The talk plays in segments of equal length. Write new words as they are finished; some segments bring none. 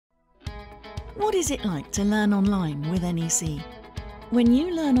What is it like to learn online with NEC? When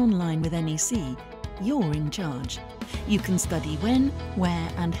you learn online with NEC, you're in charge. You can study when, where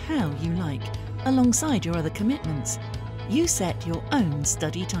and how you like, alongside your other commitments. You set your own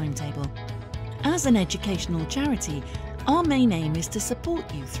study timetable. As an educational charity, our main aim is to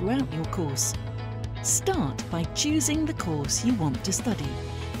support you throughout your course. Start by choosing the course you want to study,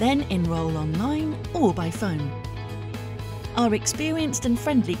 then enrol online or by phone. Our experienced and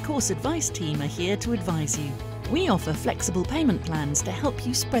friendly course advice team are here to advise you. We offer flexible payment plans to help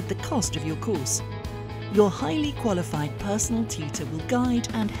you spread the cost of your course. Your highly qualified personal tutor will guide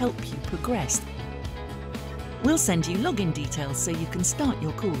and help you progress. We'll send you login details so you can start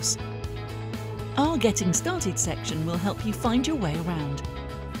your course. Our Getting Started section will help you find your way around.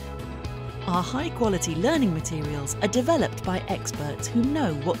 Our high-quality learning materials are developed by experts who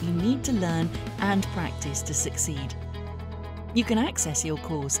know what you need to learn and practice to succeed. You can access your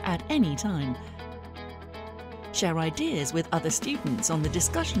course at any time. Share ideas with other students on the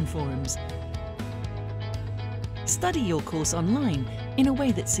discussion forums. Study your course online in a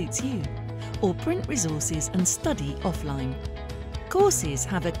way that suits you, or print resources and study offline. Courses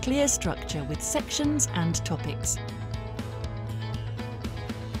have a clear structure with sections and topics.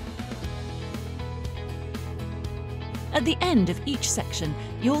 At the end of each section,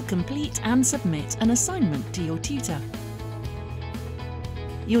 you'll complete and submit an assignment to your tutor.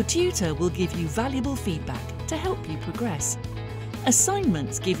 Your tutor will give you valuable feedback to help you progress.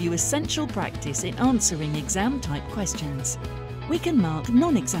 Assignments give you essential practice in answering exam-type questions. We can mark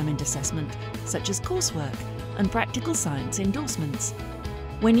non-examined assessment, such as coursework and practical science endorsements.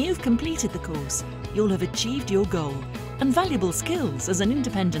 When you've completed the course, you'll have achieved your goal and valuable skills as an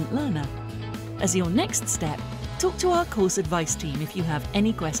independent learner. As your next step, talk to our course advice team if you have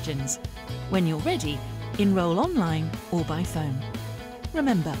any questions. When you're ready, enrol online or by phone.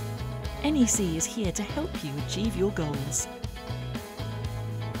 Remember, NEC is here to help you achieve your goals.